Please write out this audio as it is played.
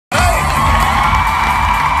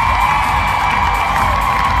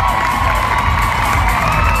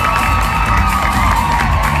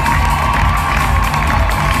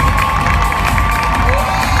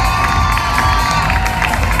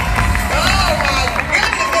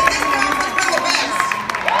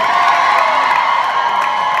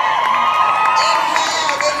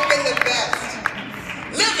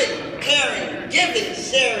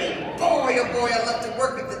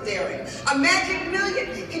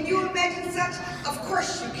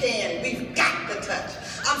can. We've got to touch.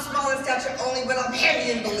 I'm small in stature only, but I'm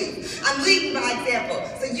heavy in belief. I'm leading by example,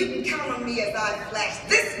 so you can count on me as I flash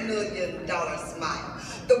this $1 million smile.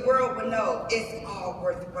 The world will know it's all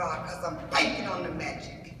worthwhile because I'm banking on the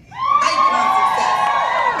magic, banking on success,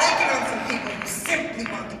 banking on some people who simply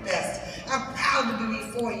want the best. I'm proud to be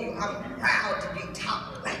before you. I'm proud to be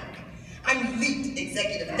top ranked. I'm elite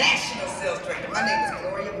executive national sales director. My name is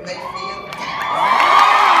Gloria Mayfield.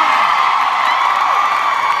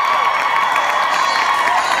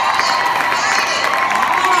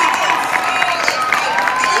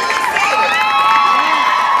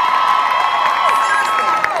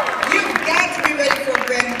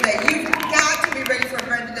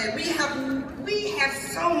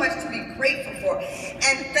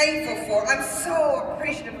 I'm so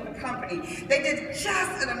appreciative of the company. They did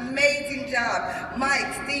just an amazing job.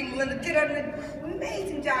 Mike, Steve, Melinda did an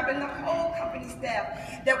amazing job, and the whole company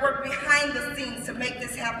staff that worked behind the scenes to make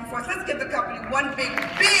this happen for us. Let's give the company one big round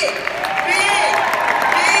of applause.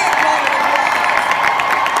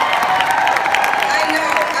 I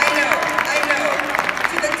know.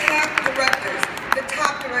 To the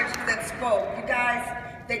top directors that spoke, you guys,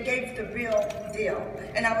 they gave the real deal.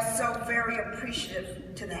 And I was so very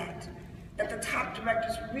appreciative to that the top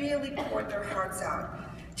directors really poured their hearts out.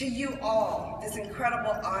 To you all, this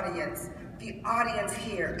incredible audience, the audience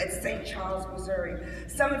here at St. Charles, Missouri.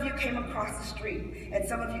 Some of you came across the street, and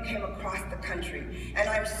some of you came across the country. And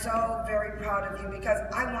I'm so very proud of you because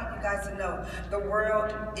I want you guys to know the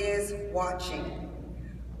world is watching.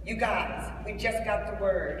 You guys, we just got the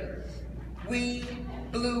word. We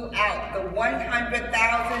blew out the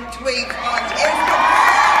 100,000 tweets on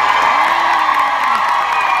Instagram.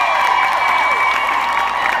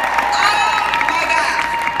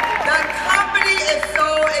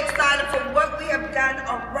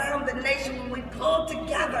 Around the nation, when we pull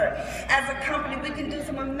together as a company, we can do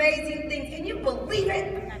some amazing things. Can you believe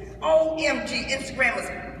it? OMG, Instagram was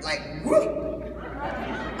like, whoo.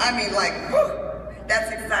 I mean, like, whoo.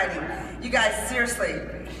 That's exciting. You guys, seriously,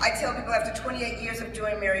 I tell people after 28 years of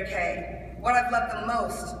doing Mary Kay, what I've loved the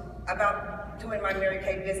most about doing my Mary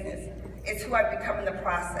Kay business is who I've become in the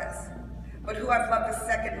process. But who I've loved the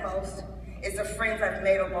second most is the friends I've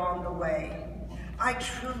made along the way. I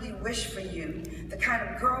truly wish for you the kind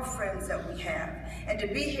of girlfriends that we have, and to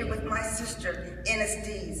be here with my sister, Ines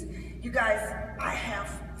Dees. You guys, I have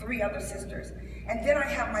 3 other sisters, and then I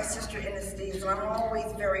have my sister, Ines Dees, and I'm always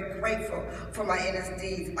very grateful for my Ines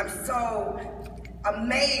Dees. I'm so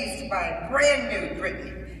amazed by brand new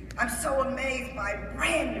Brittany. I'm so amazed by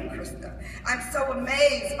brand new Krista. I'm so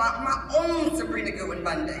amazed by my own Sabrina Goodwin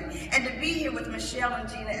Monday. And to be here with Michelle and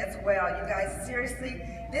Gina as well. You guys, seriously,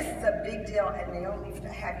 this is a big deal, and Naomi, to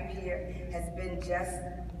have you here has been just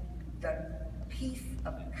the piece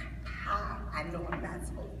of pie I know I'm not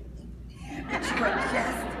supposed to eat. But you are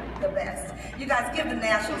just the best. You guys, give the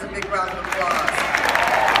Nationals a big round of applause.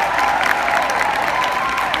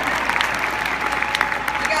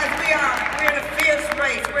 We're in a fierce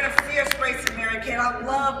race. We're in a fierce race in Mary Kay. I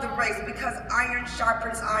love the race because iron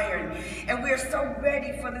sharpens iron. And we're so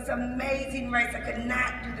ready for this amazing race. I could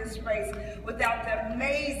not do this race without the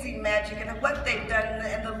amazing magic and what they've done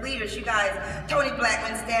and the leaders. You guys, Tony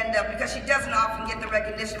Blackman, stand up because she doesn't often get the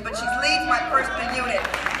recognition, but she leads my personal unit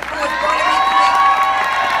who is going to be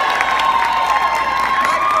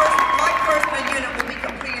my personal unit will be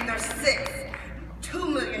completing their 6th $2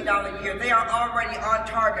 million year. They are already on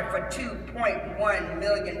target for $2.1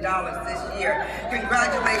 million this year.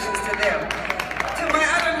 Congratulations to them. To my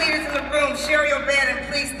other leaders in the room, Sherry O'Bannon,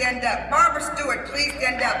 please stand up. Barbara Stewart, please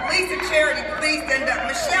stand up. Lisa Charity, please stand up.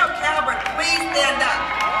 Michelle Calvert, please stand up.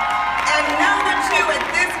 And number 2 at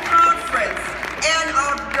this conference, and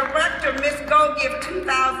our director, Miss Go Give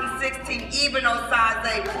 2016, Eben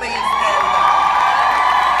Osaze, please stand up.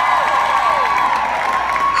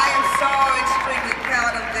 So extremely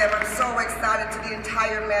proud of them. I'm so excited to the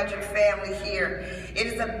entire Magic family here. It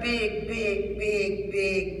is a big day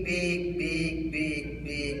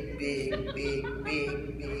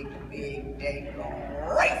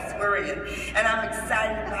race we're in. And I'm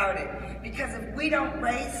excited about it. Because if we don't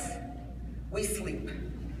race, we sleep.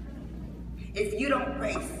 If you don't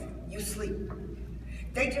race, you sleep.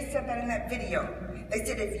 They just said that in that video. They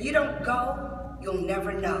said if you don't go, you'll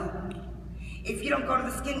never know. If you don't go to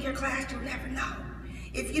the skincare class, you'll never know.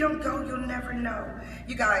 If you don't go, you'll never know.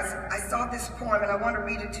 You guys, I saw this poem and I want to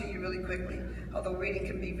read it to you really quickly, although reading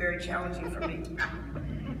can be very challenging for me.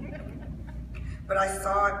 But I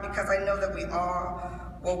saw it because I know that we all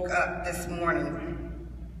woke up this morning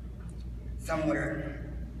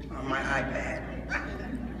somewhere on my iPad.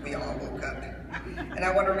 We all woke up. And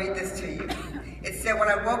I want to read this to you. It said, when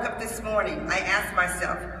I woke up this morning, I asked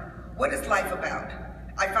myself, what is life about?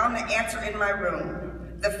 I found the answer in my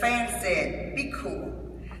room. The fan said, be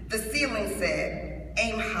cool. The ceiling said,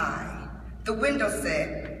 aim high. The window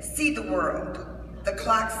said, see the world. The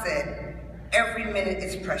clock said, every minute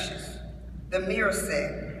is precious. The mirror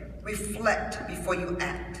said, reflect before you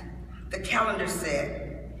act. The calendar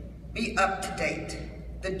said, be up to date.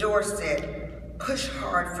 The door said, push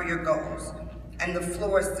hard for your goals. And the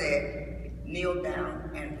floor said, kneel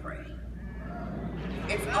down and pray.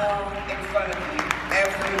 It's all in front of you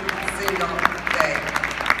every single day.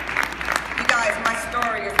 You guys, my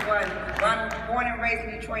story is one. I'm born and raised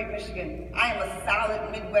in Detroit, Michigan. I am a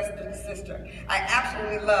solid Midwestern sister. I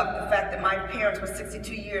absolutely love the fact that my parents were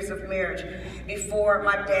 62 years of marriage before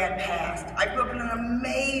my dad passed. I grew up in an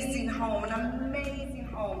amazing home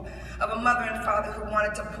of a mother and father who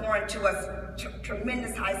wanted to pour into us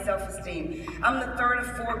tremendous high self-esteem. I'm the third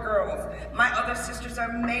of 4 girls. My other sisters are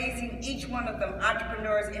amazing, each one of them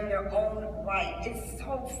entrepreneurs in their own right. It's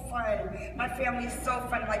so fun. My family is so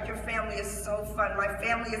fun, like your family is so fun. My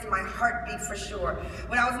family is my heartbeat for sure.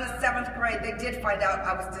 When I was in the 7th grade, they did find out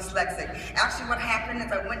I was dyslexic. Actually, what happened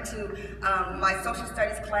is I went to my social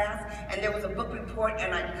studies class, and there was a book report,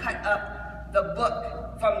 and I cut up the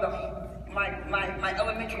book from my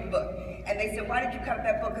elementary book. And they said, why did you cut up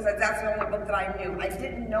that book? Because that's the only book that I knew. I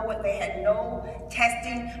didn't know it. They had no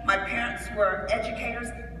testing. My parents were educators.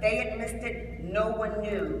 They had missed it. No one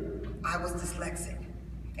knew I was dyslexic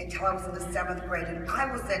until I was in the 7th grade. And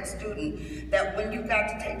I was that student that when you got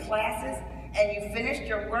to take classes and you finished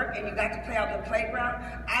your work and you got to play out in the playground,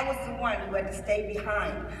 I was the one who had to stay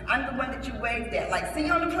behind. I'm the one that you waved at, like, see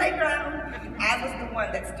you on the playground? I was the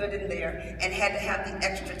one that stood in there and had to have the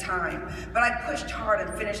extra time. But I pushed hard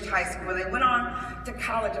and finished high school. And I went on to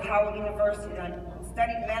college at Howard University, and I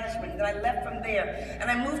studied management. And then I left from there,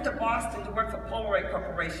 and I moved to Boston to work for Polaroid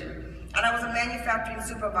Corporation. And I was a manufacturing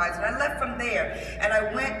supervisor. And I left from there, and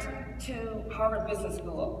I went to Harvard Business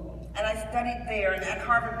School. And I studied there, and at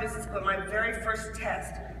Harvard Business School, my very first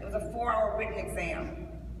test, it was a 4-hour written exam.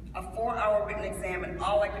 A 4-hour written exam, and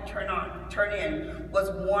all I could turn in was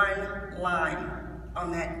 1 line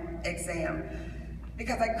on that exam,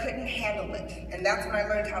 because I couldn't handle it. And that's when I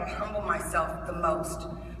learned how to humble myself the most,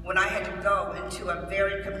 when I had to go into a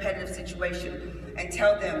very competitive situation and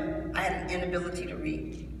tell them I had an inability to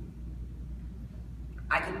read.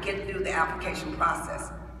 I could get through the application process,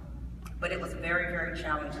 but it was very, very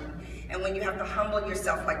challenging. And when you have to humble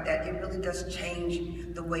yourself like that, it really does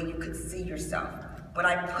change the way you could see yourself. But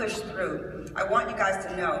I pushed through. I want you guys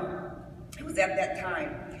to know, it was at that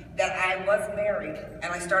time that I was married,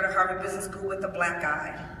 and I started Harvard Business School with a black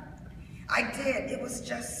eye. I did. It was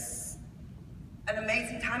just an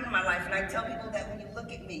amazing time in my life. And I tell people that when you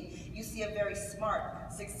look at me, you see a very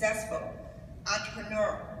smart, successful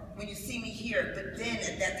entrepreneur when you see me here. But then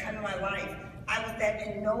at that time in my life, I was that,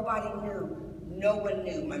 and nobody knew. No one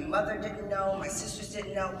knew. My mother didn't know. My sisters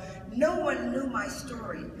didn't know. No one knew my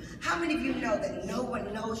story. How many of you know that no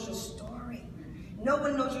one knows your story? No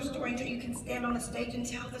one knows your story until you can stand on the stage and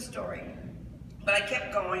tell the story. But I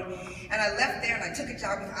kept going, and I left there, and I took a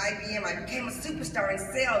job with IBM. I became a superstar in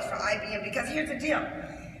sales for IBM, because here's the deal.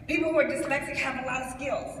 People who are dyslexic have a lot of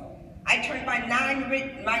skills. I turned my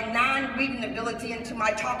non-reading ability into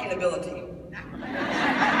my talking ability.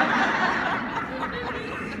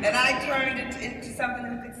 And I turned it into something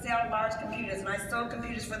who could sell large computers, and I sold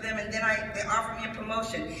computers for them, and then they offered me a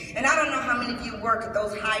promotion. And I don't know how many of you work at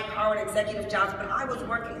those high-powered executive jobs, but I was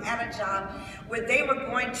working at a job where they were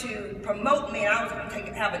going to promote me, and I was going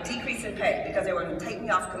to have a decrease in pay because they were going to take me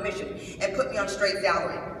off commission and put me on straight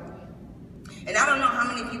salary. And I don't know how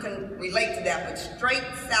many of you can relate to that, but straight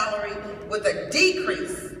salary with a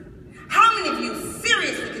decrease. How many of you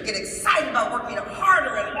seriously could get excited about working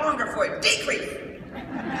harder and longer for a decrease?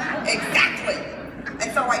 Exactly.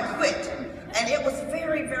 And so I quit. And it was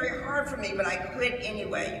very, very hard for me, but I quit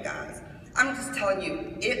anyway, you guys. I'm just telling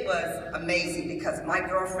you, it was amazing because my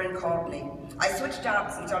girlfriend called me. I switched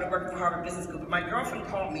jobs and started working for Harvard Business School, but my girlfriend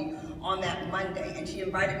called me on that Monday, and she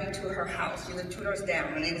invited me to her house. She lived 2 doors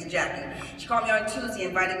down. Her name is Jackie. She called me on Tuesday,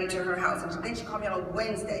 invited me to her house, and then she called me on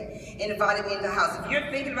Wednesday and invited me into the house. If you're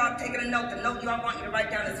thinking about taking a note, the note I want you to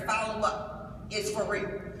write down is follow-up. It's for real.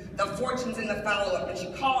 The fortune's in the follow-up. And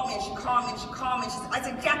she called me, and she called me, and she called me. And I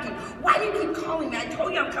said, Jackie, why do you keep calling me? I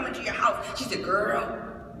told you I'm coming to your house. She said, girl,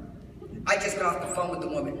 I just got off the phone with the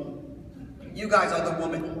woman. You guys are the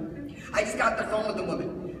woman. I just got off the phone with the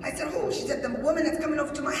woman. I said, who? She said, the woman that's coming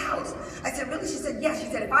over to my house. I said, really? She said, yes. She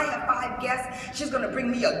said, if I have 5 guests, she's going to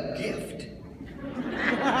bring me a gift.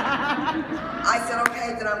 I said,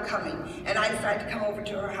 okay, then I'm coming. And I decided to come over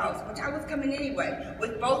to her house, which I was coming anyway,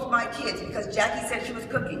 with both my kids, because Jackie said she was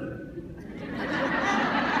cooking.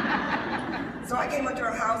 So I came up to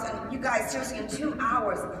her house, and you guys, seriously, in 2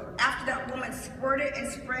 hours, after that woman squirted and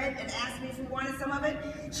spread and asked me if we wanted some of it,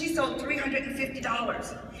 she sold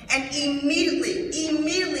 $350. And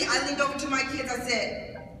immediately, I leaned over to my kids, I said,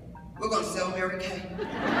 we're gonna sell Mary Kay.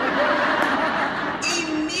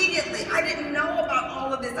 Immediately, I didn't know about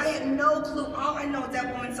all of this. I had no clue. All I know is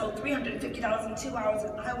that woman sold $350 in 2 hours,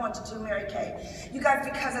 and I wanted to do Mary Kay. You guys,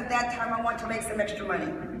 because at that time, I wanted to make some extra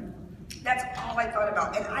money. That's all I thought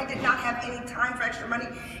about. And I did not have any time for extra money.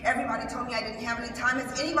 Everybody told me I didn't have any time.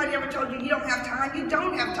 Has anybody ever told you you don't have time? You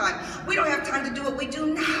don't have time. We don't have time to do what we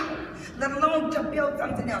do now, let alone to build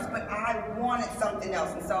something else. But I wanted something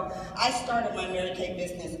else. And so I started my Mary Kay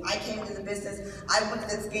business. I came into the business. I went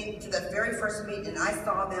to the very first meeting, and I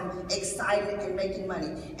saw them excited and making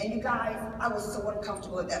money. And you guys, I was so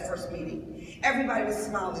uncomfortable at that first meeting. Everybody was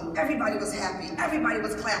smiling. Everybody was happy. Everybody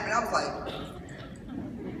was clapping. I was like,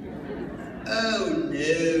 oh no.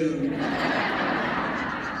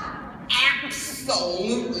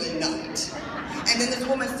 Absolutely not. And then this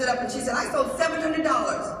woman stood up and she said, I sold $700.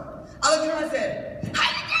 I looked at her and said, how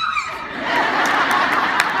you doing?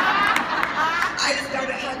 I just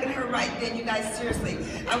started hugging her right then, you guys, seriously.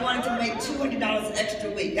 I wanted to make $200 extra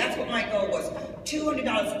a week. That's what my goal was,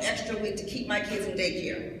 $200 extra a week to keep my kids in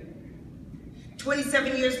daycare.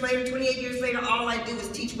 27 years later, 28 years later, all I do is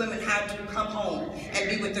teach women how to come home and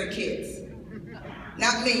be with their kids.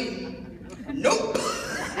 Not me. Nope.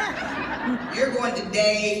 You're going to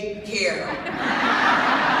daycare.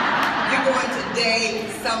 You're going to day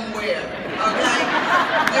somewhere, okay?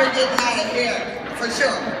 You're getting out of here, for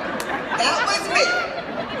sure. That was me.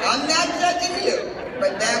 I'm not judging you,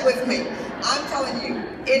 but that was me. I'm telling you,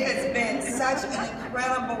 it has been such an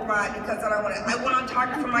incredible ride because I went on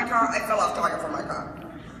Target for my car. I fell off Target for my car.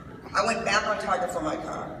 I went back on Target for my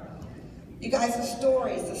car. You guys, the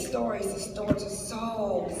stories are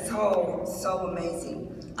so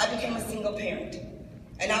amazing. I became a single parent,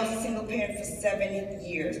 and I was a single parent for 7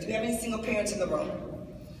 years. Do we have any single parents in the room?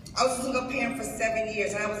 I was a single parent for 7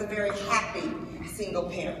 years, and I was a very happy single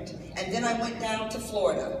parent. And then I went down to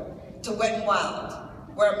Florida, to Wet n Wild,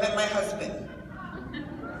 where I met my husband.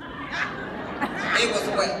 It was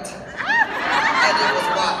wet, and it was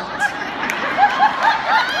wild.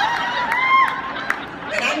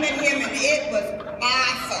 And I met him, and it was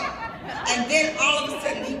awesome. And then all of a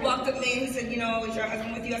sudden, he walked up to me and he said, you know, is your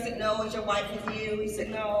husband with you? I said, no. Is your wife with you? He said,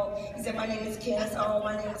 no. He said, my name is Ken. I said, oh,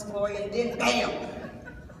 my name is Gloria. And then, bam,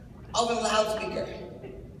 over the loudspeaker,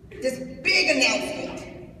 this big announcement.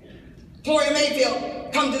 Gloria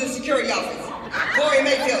Mayfield, come to the security office. Gloria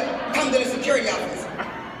Mayfield, come to the security office.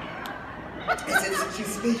 I said,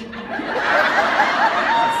 excuse me. Excuse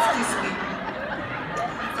me.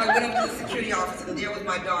 So I went up to the security office, and there was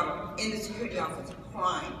my daughter in the security office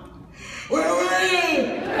crying. Where were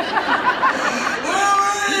you? Where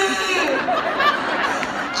were you?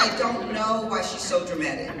 I don't know why she's so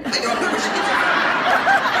dramatic. I don't know where she gets it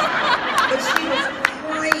from. But she was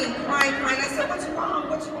crying. I said, what's wrong?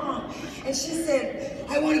 What's wrong? And she said,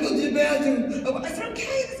 I want to go to the bathroom. I said,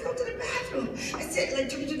 okay, let's go to the bathroom. I said, I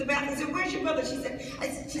took her to the bathroom. I said, where's your brother? She said,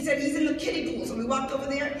 he's in the kiddie pool. So we walked over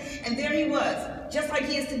there, and there he was, just like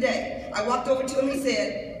he is today. I walked over to him, he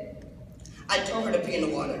said, I told her to pee in the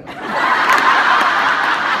water. I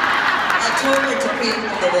told her to pee in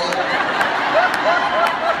the water.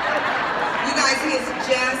 You guys, he is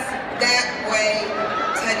just that way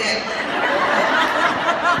today.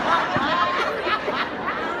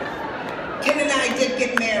 Ken and I did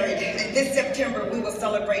get married, and this September we will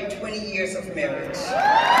celebrate 20 years of marriage.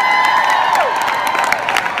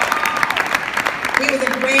 He was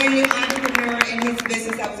a brand new entrepreneur in his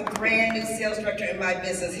business. I was a brand new sales director in my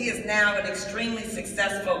business. He is now an extremely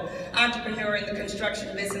successful entrepreneur in the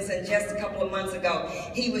construction business, and just a couple of months ago,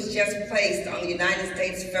 he was just placed on the United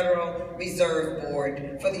States Federal Reserve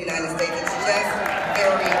Board for the United States. It's just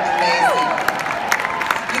very amazing.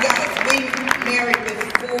 You guys, we married with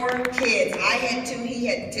 4 kids. I had 2, he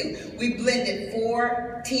had 2. We blended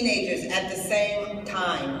 4 teenagers at the same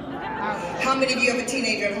time. How many of you have a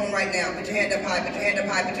teenager at home right now? Put your hand up high, put your hand up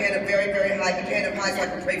high, put your hand up very, very high, put your hand up high so I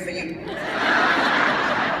can pray for you.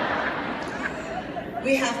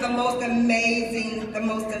 We have the most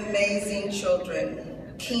amazing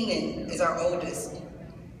children. Keenan is our oldest.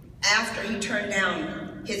 After he turned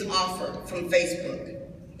down his offer from Facebook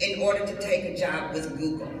in order to take a job with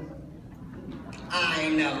Google. I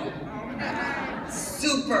know.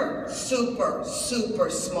 Super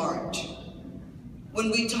smart. When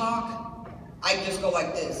we talk, I just go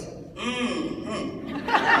like this. Mm-hmm.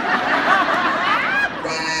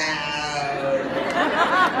 Wow.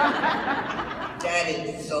 That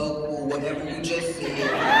is so cool, whatever you just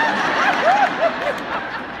said.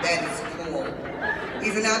 That is cool.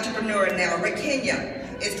 He's an entrepreneur now.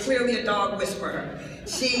 Rakenya is clearly a dog whisperer.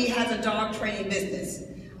 She has a dog training business.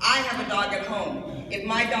 I have a dog at home. If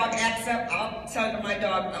my dog acts up, I'll tell my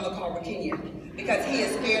dog I'm gonna call Rakenya because he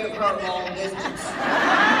is scared of her long distance.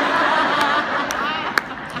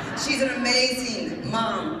 She's an amazing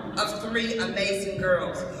mom of 3 amazing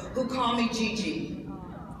girls who call me Gigi.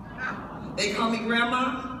 They call me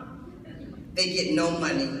Grandma. They get no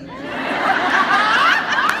money.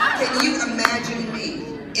 Can you imagine me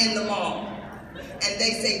in the mall and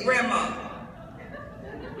they say, Grandma?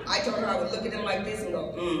 I told her I would look at them like this and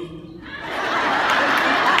go,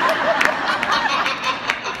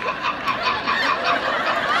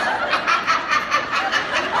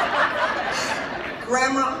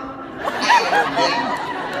 Grandma,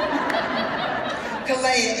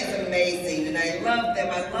 Kalea is amazing, and I love them.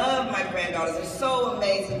 I love my granddaughters. They're so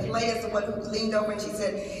amazing. Kalea is the one who leaned over and she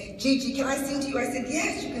said, Gigi, can I sing to you? I said,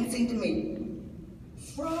 yes, you can sing to me.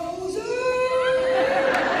 Frozen.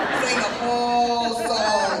 Sang the whole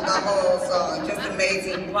song. Just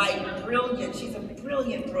amazing, bright, brilliant. She's a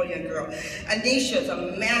brilliant girl. Anisha's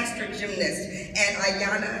a master gymnast, and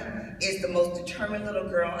Ayana is the most determined little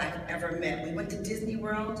girl I've ever met. We went to Disney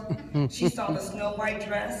World. She saw the Snow White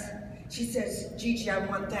dress. She says, Gigi, I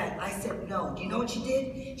want that. I said, no. Do you know what she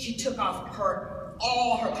did? She took off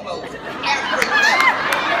all her clothes,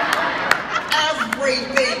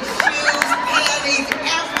 everything, shoes, panties,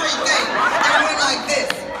 everything, and went like this.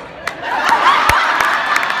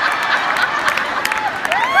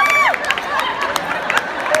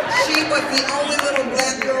 She was the only little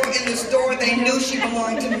black girl in the store. They knew she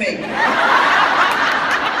belonged to me.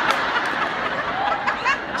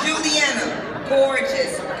 Juliana,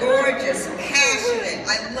 gorgeous, passionate.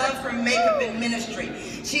 I love her makeup and ministry.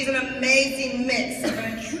 She's an amazing mix of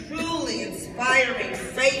a truly inspiring,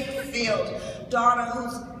 faith-filled daughter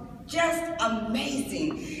who's just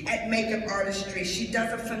amazing at makeup artistry. She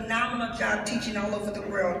does a phenomenal job teaching all over the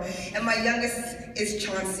world. And my youngest is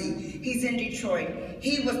Chauncey. He's in Detroit.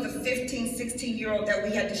 He was the 15, 16-year-old that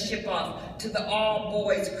we had to ship off to the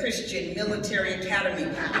all-boys Christian military academy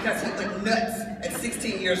because he went nuts at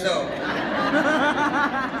 16 years old.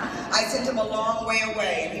 I sent him a long way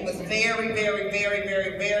away, and he was very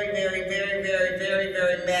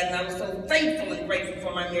mad, and I was so thankful and grateful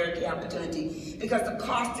for my Mary Kay opportunity because the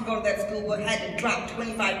cost to go to that school had to drop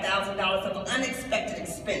 $25,000 of unexpected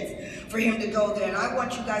expense for him to go there. And I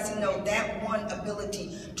want you guys to know that one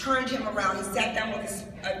ability turned him around. He sat down with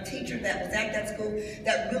a teacher that was at that school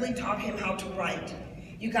that really taught him how to write.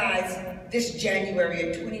 You guys, this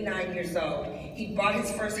January at 29 years old, he bought his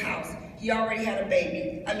first house. He already had a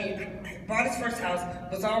baby. Bought his first house,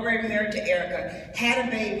 was already married to Erica, had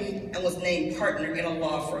a baby, and was named partner in a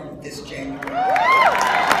law firm this January.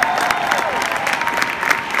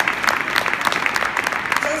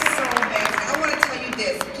 Just so amazing. I want to tell you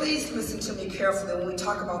this. Please listen to me carefully when we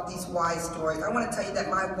talk about these wise stories. I want to tell you that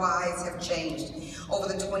my whys have changed over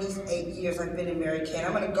the 28 years I've been in Mary Kay.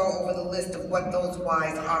 I'm going to go over the list of what those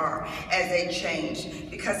whys are as they change.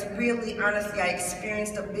 Because really, honestly, I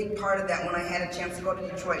experienced a big part of that when I had a chance to go to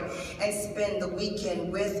Detroit and spend the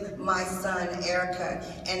weekend with my son, Erica,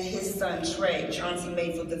 and his son, Trey, Chauncey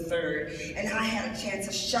Mayfield III. And I had a chance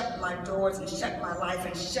to shut my doors and shut my life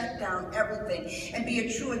and shut down everything and be a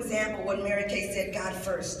true example when Mary Kay said, God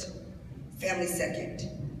first, family second,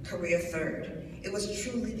 career third. It was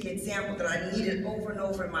truly the example that I needed over and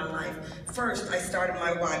over in my life. First, I started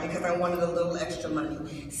my why because I wanted a little extra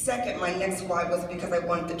money. Second, my next why was because I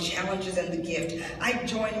wanted the challenges and the gift. I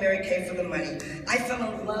joined Mary Kay for the money. I fell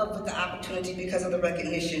in love with the opportunity because of the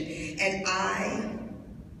recognition. And I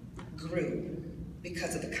grew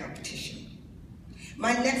because of the competition.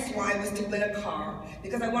 My next why was to win a car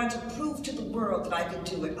because I wanted to prove to the world that I could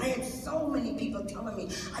do it. I had so many people telling me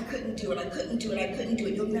I couldn't do it, I couldn't do it, I couldn't do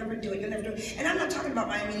it, you'll never do it, you'll never do it. And I'm not talking about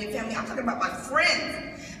my immediate family, I'm talking about my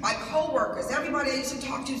friends, my co-workers, everybody I used to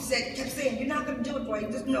talk to kept saying, you're not gonna do it, boy,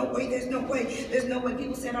 there's no way, there's no way, there's no way.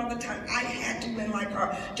 People said all the time, I had to win my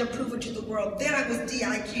car to prove it to the world. Then I was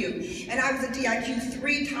DIQ, and I was a DIQ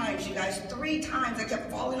 3 times, you guys, 3 times. I kept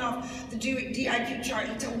falling off the DIQ chart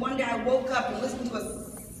until one day I woke up and listened to a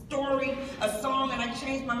story, a song, and I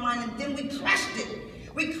changed my mind, and then we crushed it.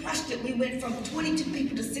 We crushed it. We went from 22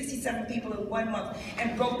 people to 67 people in 1 month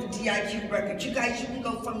and broke the DIQ record. You guys, you can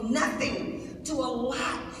go from nothing to a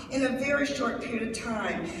lot in a very short period of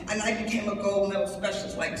time. And I became a gold medal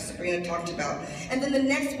specialist like Sabrina talked about. And then the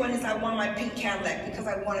next one is I won my pink Cadillac because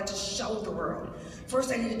I wanted to show the world.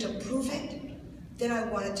 First I needed to prove it, then I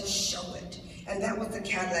wanted to show it. And that was the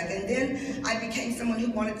Cadillac. And then I became someone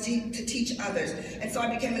who wanted to teach others. And so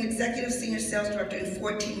I became an executive senior sales director in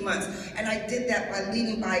 14 months. And I did that by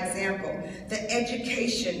leading by example. The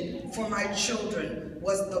education for my children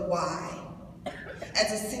was the why.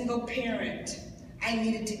 As a single parent, I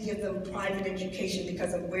needed to give them private education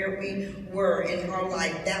because of where we were in our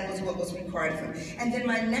life. That was what was required of them. And then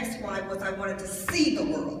my next why was I wanted to see the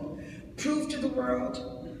world, prove to the world,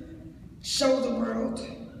 show the world,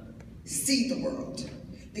 see the world.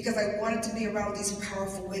 Because I wanted to be around these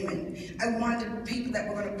powerful women. I wanted people that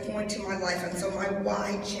were going to pour into my life, and so my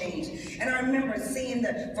why changed. And I remember seeing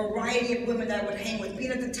the variety of women that I would hang with, being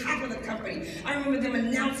at the top of the company. I remember them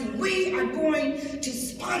announcing, we are going to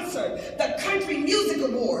sponsor the Country Music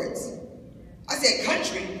Awards. I said,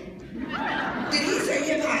 country? Did he say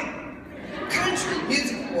hip hop? Country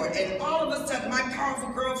Music Award. And all of a sudden, my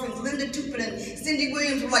powerful girlfriends, Linda Tupin and Cindy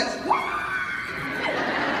Williams, were like, "Wah!"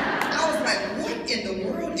 I was like, what in the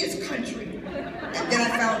world is country? And then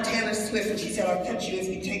I found Taylor Swift, and she said, I'll cut you if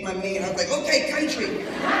you take my man. I was like, okay, country.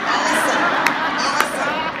 Awesome.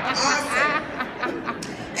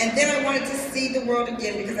 And then I wanted to see the world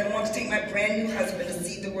again because I wanted to take my brand new husband to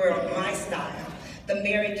see the world, my style, the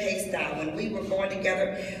Mary Kay style. When we were going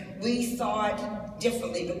together, we saw it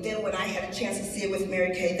differently, but then when I had a chance to see it with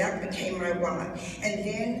Mary Kay, that became my why. And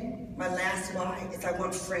then my last why is I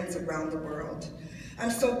want friends around the world. I'm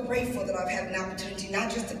so grateful that I've had an opportunity not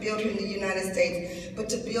just to build here in the United States, but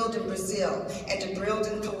to build in Brazil, and to build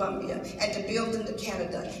in Colombia, and to build into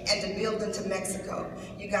Canada, and to build into Mexico.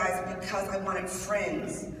 You guys, because I wanted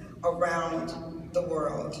friends around the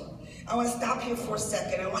world. I want to stop here for a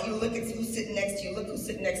second. I want you to look at who's sitting next to you. Look who's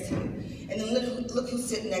sitting next to you. And then look who's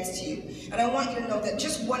sitting next to you. And I want you to know that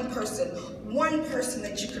just one person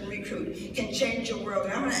that you can recruit can change your world.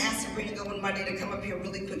 And I'm going to ask Sabrina Goodwin Monday to come up here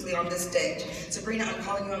really quickly on this stage. Sabrina, I'm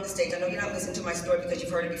calling you on the stage. I know you're not listening to my story because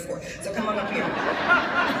you've heard it before. So come on up here.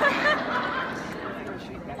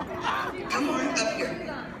 Come on up here.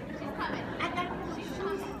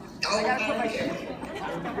 Oh, up here.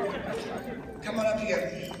 Come on up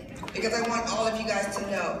here. Because I want all of you guys to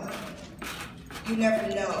know, you never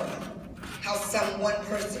know how one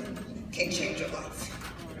person can change your life.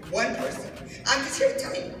 One person. I'm just here to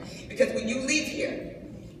tell you, because when you leave here,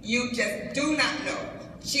 you just do not know.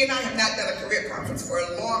 She and I have not done a career conference for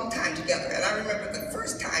a long time together, and I remember the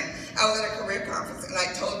first time I was at a career conference, and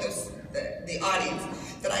I told the audience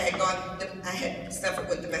that I had suffered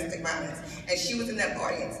with domestic violence, and she was in that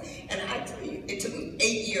audience. And I tell you, it took me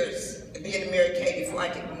 8 years to be in Mary Kay before I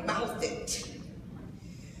could mouth it.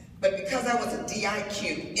 But because I was a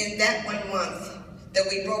DIQ, in that 1 month that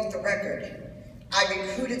we broke the record, I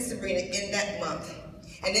recruited Sabrina in that month.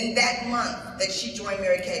 And in that month that she joined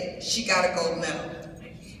Mary Kay, she got a gold medal.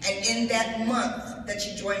 And in that month that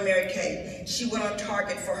she joined Mary Kay, she went on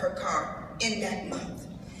target for her car in that month.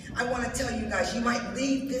 I want to tell you guys, you might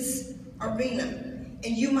leave this arena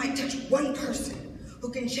and you might touch one person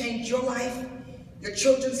who can change your life, your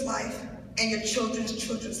children's life, and your children's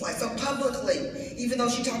children's life. So publicly, even though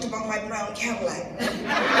she talked about my brown Cadillac,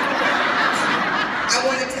 I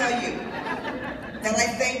want to tell you that I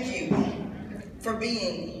thank you for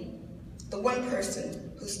being the one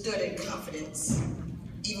person who stood in confidence,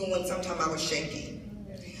 even when sometimes I was shaky.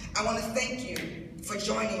 I want to thank you for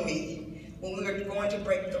joining me when we were going to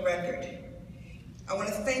break the record. I want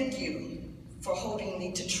to thank you for holding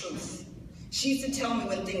me to truth. She used to tell me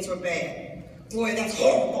when things were bad, Gloria, that's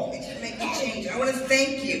horrible, it should make me change. I want to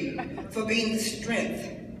thank you for being the strength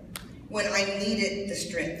when I needed the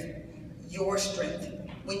strength, your strength,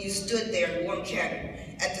 when you stood there in warm chatter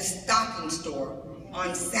at the stocking store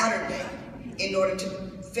on Saturday in order to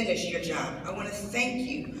finish your job. I want to thank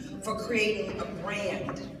you for creating a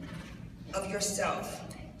brand of yourself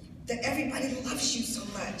that everybody loves you so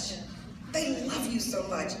much. They love you so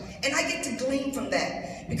much. And I get to glean from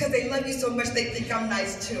that because they love you so much they think I'm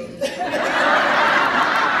nice too.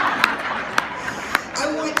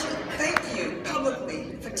 I want to thank you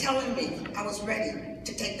publicly for telling me I was ready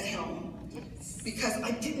to take the helm because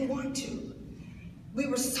I didn't want to. We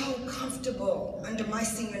were so comfortable under my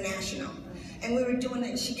senior national and we were doing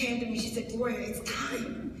it and she came to me, she said, Gloria, it's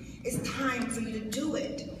time. It's time for you to do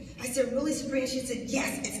it. I said, really, Sabrina? She said,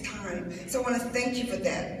 yes, it's time. So I want to thank you for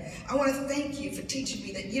that. I want to thank you for teaching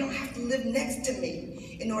me that you don't have to live next to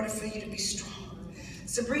me in order for you to be strong.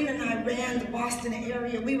 Sabrina and I ran the Boston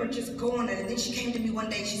area. We were just going, and then she came to me one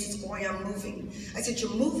day. She says, "Boy, I'm moving." I said,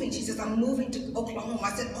 "You're moving?" She says, "I'm moving to Oklahoma."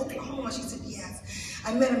 I said, "Oklahoma?" She said, "Yes.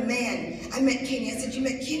 I met a man. I met Kenny." I said, "You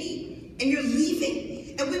met Kenny? And you're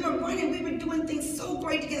leaving?" And we were running. We were doing things so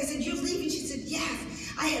great together. I said, "You're leaving?" She said, "Yes.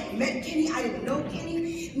 I had met Kenny. I didn't know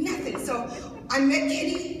Kenny. Nothing. So I met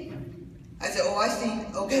Kenny." I said, "Oh, I see.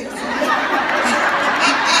 Okay."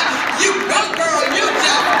 You go, girl. You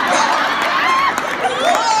just go.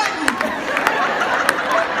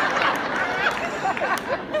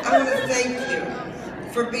 I want to thank you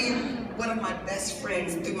for being one of my best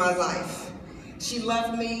friends through my life. She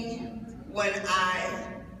loved me when I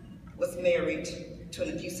was married to an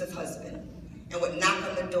abusive husband and would knock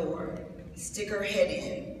on the door, stick her head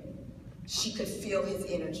in. She could feel his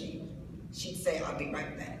energy. She'd say, "I'll be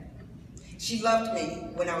right back." She loved me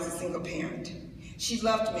when I was a single parent. She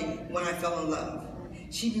loved me when I fell in love.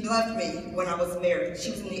 She loved me when I was married.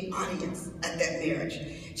 She was in the audience at that marriage.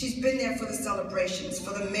 She's been there for the celebrations,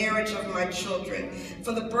 for the marriage of my children,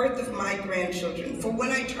 for the birth of my grandchildren. For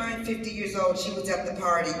when I turned 50 years old, she was at the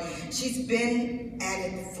party. She's been at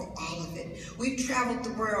it for all of it. We've traveled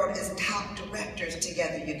the world as top directors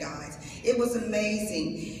together, you guys. It was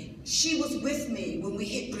amazing. She was with me when we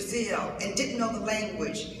hit Brazil and didn't know the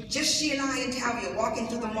language. Just she and I and Tavia walking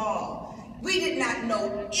through the mall. We did not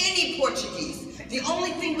know any Portuguese. The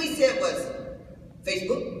only thing we said was,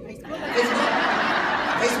 Facebook, Facebook,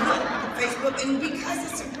 Facebook, Facebook. And because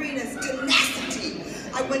of Sabrina's tenacity,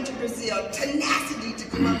 I went to Brazil, tenacity to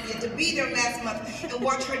Colombia, to be there last month and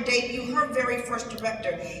watch her debut, her very first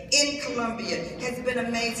director in Colombia has been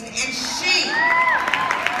amazing. And she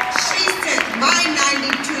sent my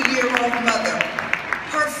 92-year-old mother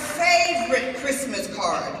her favorite Christmas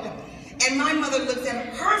card. And my mother looked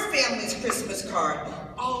at her family's Christmas card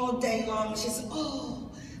all day long. She said,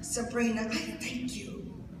 "Oh, Sabrina, I thank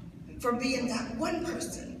you for being that one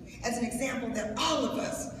person as an example that all of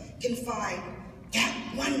us can find that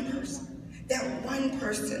one person, that one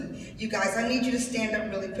person." You guys, I need you to stand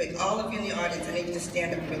up really quick. All of you in the audience, I need you to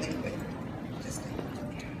stand up really quick. Just stand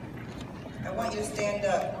up. I want you to stand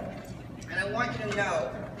up, and I want you to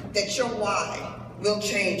know that your why will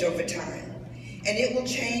change over time. And it will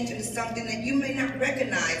change into something that you may not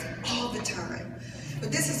recognize all the time.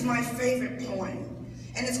 But this is my favorite poem,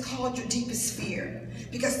 and it's called Your Deepest Fear.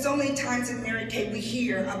 Because so many times in Mary Kay we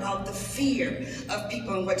hear about the fear of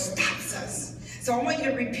people and what stops us. So I want you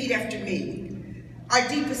to repeat after me. Our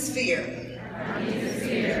deepest fear. Our deepest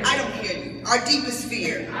fear. I don't hear you. Our deepest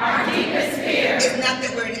fear. Our deepest fear. Is not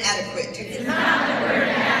that we're inadequate. It's not that we're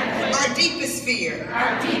inadequate. Our deepest fear.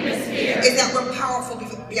 Our deepest fear. Is that we're powerful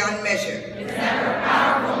beyond measure. Is that we're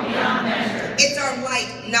powerful beyond measure. It's our light,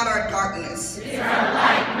 not our darkness. It's our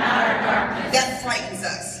light, not our darkness. That frightens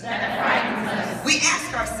us. That frightens us. We ask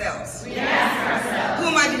ourselves. We ask ourselves. Who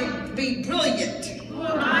am I to be brilliant? Who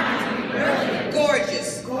am I to be brilliant? Gorgeous.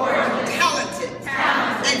 Gorgeous. Talented.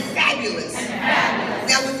 Talented. And fabulous. And fabulous.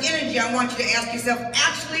 Now with energy, I want you to ask yourself,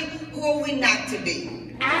 actually, who are we not to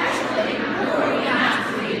be? Actually, who are we not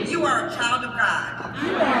to be? You are a child of God.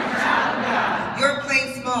 You are a child of God. Your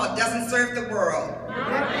playing small doesn't serve the world.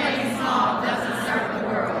 Your playing small doesn't serve the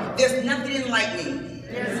world. There's nothing enlightening.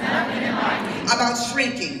 There's nothing enlightening about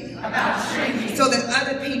shrinking. About shrinking. So that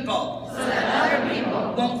other people. So that other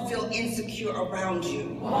people won't feel insecure around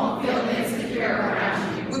you. Won't feel insecure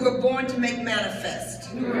around you. We were born to make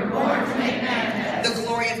manifest. We were born to make manifest the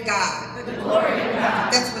glory of God. The glory of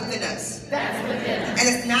God. That's within us. That's within us. And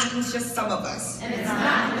it's not in just some of us. And it's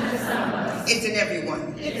not in just some of us. It's in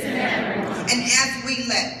everyone. It's in everyone. And as we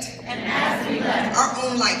let our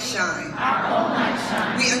own light shine,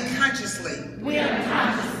 we unconsciously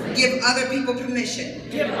give other people permission.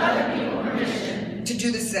 To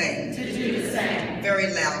do the same. Very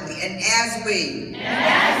loudly. And as we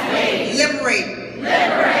liberate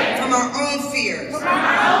from our own fears,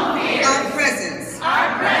 our presence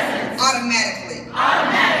automatically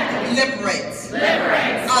liberates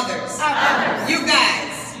others. You guys.